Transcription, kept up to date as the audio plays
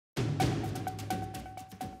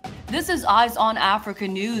This is Eyes on Africa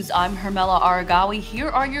News. I'm Hermela Aragawi. Here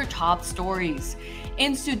are your top stories.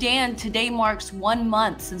 In Sudan, today marks 1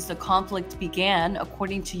 month since the conflict began.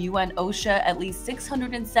 According to UN OSHA, at least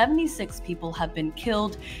 676 people have been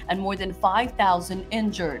killed and more than 5,000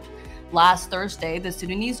 injured. Last Thursday, the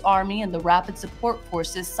Sudanese army and the Rapid Support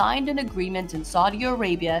Forces signed an agreement in Saudi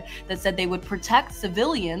Arabia that said they would protect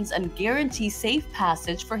civilians and guarantee safe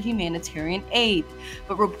passage for humanitarian aid.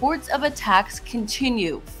 But reports of attacks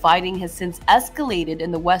continue. Fighting has since escalated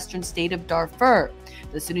in the western state of Darfur.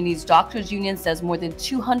 The Sudanese Doctors Union says more than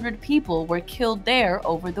 200 people were killed there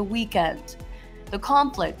over the weekend. The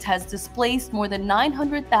conflict has displaced more than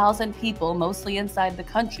 900,000 people, mostly inside the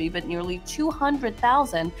country, but nearly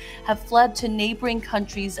 200,000 have fled to neighboring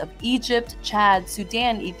countries of Egypt, Chad,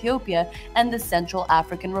 Sudan, Ethiopia, and the Central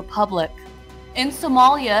African Republic. In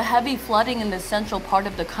Somalia, heavy flooding in the central part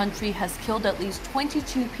of the country has killed at least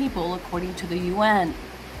 22 people, according to the UN.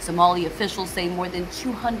 Somali officials say more than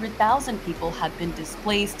 200,000 people have been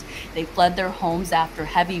displaced. They fled their homes after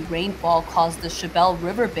heavy rainfall caused the Shabelle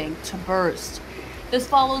riverbank to burst. This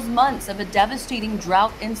follows months of a devastating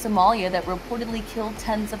drought in Somalia that reportedly killed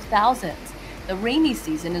tens of thousands. The rainy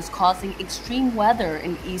season is causing extreme weather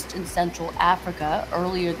in East and Central Africa.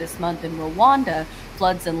 Earlier this month in Rwanda,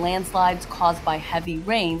 floods and landslides caused by heavy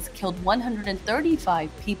rains killed 135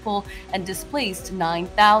 people and displaced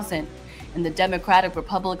 9,000. In the Democratic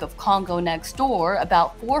Republic of Congo next door,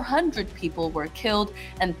 about 400 people were killed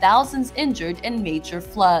and thousands injured in major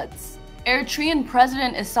floods. Eritrean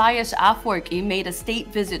President Isaias Afwerki made a state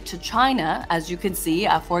visit to China. As you can see,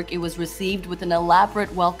 Afwerki was received with an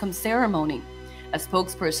elaborate welcome ceremony. A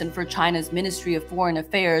spokesperson for China's Ministry of Foreign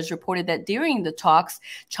Affairs reported that during the talks,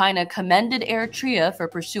 China commended Eritrea for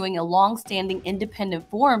pursuing a long-standing independent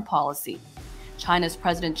foreign policy. China's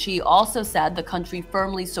President Xi also said the country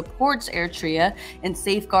firmly supports Eritrea in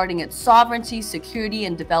safeguarding its sovereignty, security,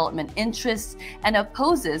 and development interests, and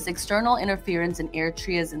opposes external interference in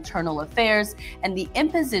Eritrea's internal affairs and the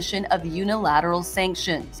imposition of unilateral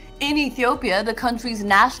sanctions. In Ethiopia, the country's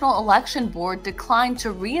National Election Board declined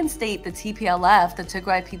to reinstate the TPLF, the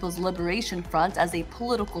Tigray People's Liberation Front, as a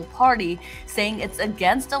political party, saying it's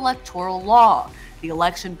against electoral law. The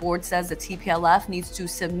election board says the TPLF needs to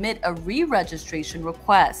submit a re-registration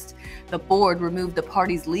request. The board removed the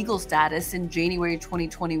party's legal status in January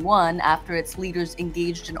 2021 after its leaders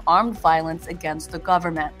engaged in armed violence against the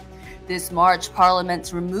government. This March,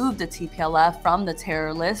 Parliament removed the TPLF from the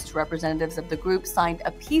terror list. Representatives of the group signed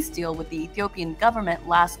a peace deal with the Ethiopian government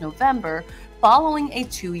last November following a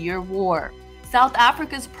 2-year war. South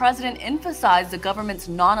Africa's president emphasized the government's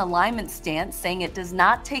non-alignment stance, saying it does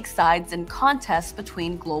not take sides in contests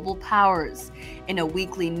between global powers. In a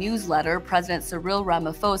weekly newsletter, President Cyril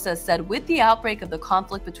Ramaphosa said with the outbreak of the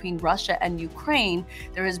conflict between Russia and Ukraine,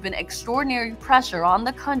 there has been extraordinary pressure on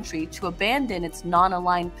the country to abandon its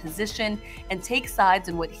non-aligned position and take sides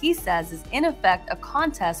in what he says is in effect a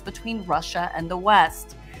contest between Russia and the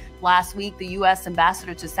West. Last week, the U.S.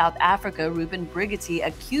 ambassador to South Africa, Ruben Brigetti,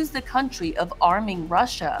 accused the country of arming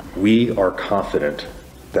Russia. We are confident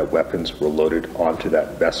that weapons were loaded onto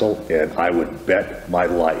that vessel, and I would bet my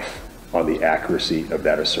life on the accuracy of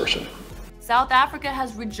that assertion. South Africa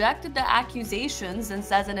has rejected the accusations and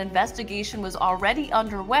says an investigation was already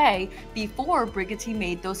underway before Brigetti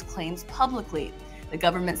made those claims publicly. The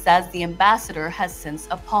government says the ambassador has since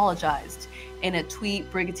apologized. In a tweet,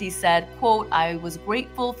 Brigetti said, quote, "I was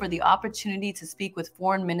grateful for the opportunity to speak with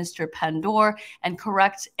Foreign Minister Pandor and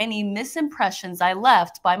correct any misimpressions I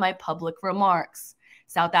left by my public remarks."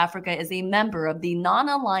 South Africa is a member of the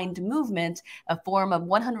Non-Aligned Movement, a forum of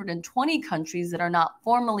 120 countries that are not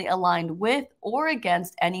formally aligned with or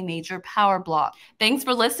against any major power bloc. Thanks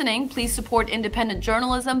for listening. Please support independent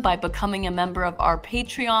journalism by becoming a member of our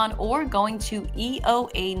Patreon or going to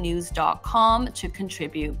eoanews.com to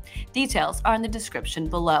contribute. Details are in the description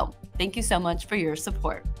below. Thank you so much for your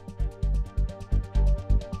support.